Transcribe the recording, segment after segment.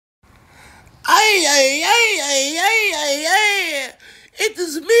Ay. It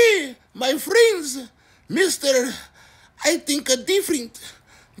is me, my friends, Mr. Ithinka Deefrint.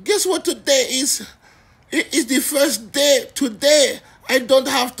 Guess what today is? It is the first day today I don't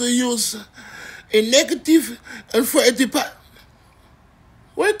have to use a negative and for a depart.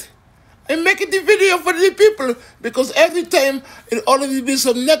 What? I'm making the video for the people because every time it always be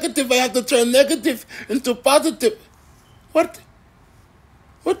some negative, I have to turn negative into positive. What?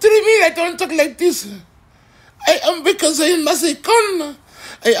 What do you mean I don't talk like this? I am because I am Mexican.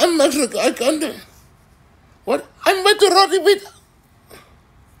 I am Mexican. What? I'm about to roll it with.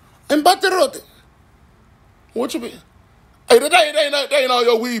 I'm about to roll it. What you mean? Hey, that ain't all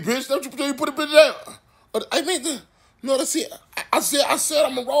your weed, bitch. Don't you put it down. I mean, no, that's it. I said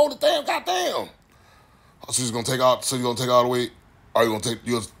I'm gonna roll the damn goddamn. Oh, so you're gonna take all the weed? Or you gonna take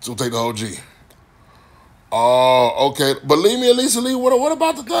the whole G? Oh, okay. But leave me at least leave. What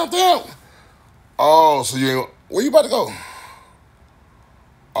about the goddamn? Oh, so you ain't, where you about to go?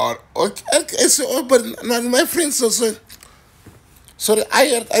 Okay, so, but not my friends, so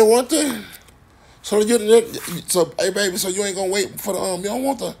I want to. So hey baby, so you ain't gonna wait for the you don't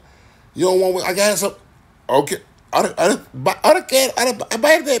want to, I got some. Okay, I buy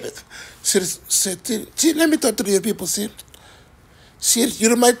it, baby. See, let me talk to the people. See,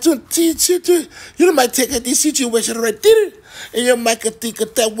 you might take this situation right there, and you might think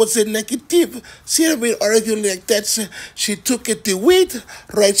that was a negative. See, we arguing like that. She took it the weed,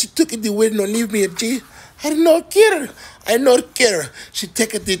 right? She took it the weed, no leave me a G. I don't care. She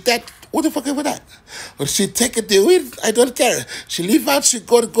take it the that. What the fuck is with that? But she take it the weed, I don't care. She leave out, she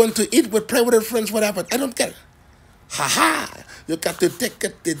going to eat with play with her friends, whatever. I don't care. Ha. You got to take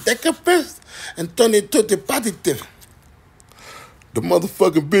it the negative and turn it to the positive. The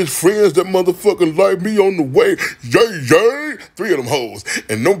motherfucking bitch friends that motherfucking like me on the way. Yay. 3 of them hoes.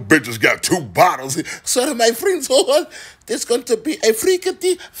 And them bitches got 2 bottles. So my friends, there's going to be a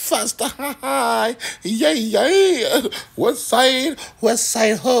freakity faster. Yay. West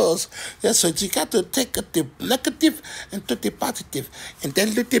side hoes. Yeah, so you got to take it the negative and to the positive. And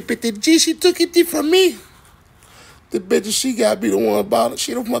then little bit of G, she took it from me. The bitch, she got to be the one about it.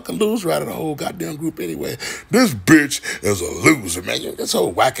 She the fucking loser out of the whole goddamn group anyway. This bitch is a loser, man. This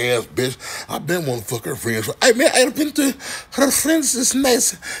whole whack-ass bitch. I been want to fuck her friends. I've been to her friends. Is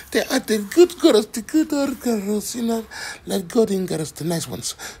nice. They are the good girls, you know. Like golden girls, the nice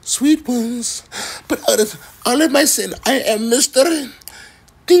ones. Sweet ones. But all of my sin, I am Mr.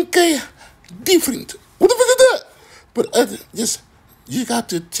 Ithinka Deefrint. What the fuck is that? But just, you got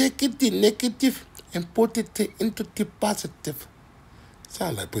to take it the negative and put it into the positive.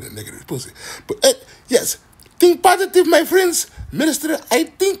 Sound like putting negative pussy. But yes, think positive, my friends. Minister, I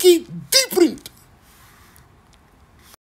think he Deefrint.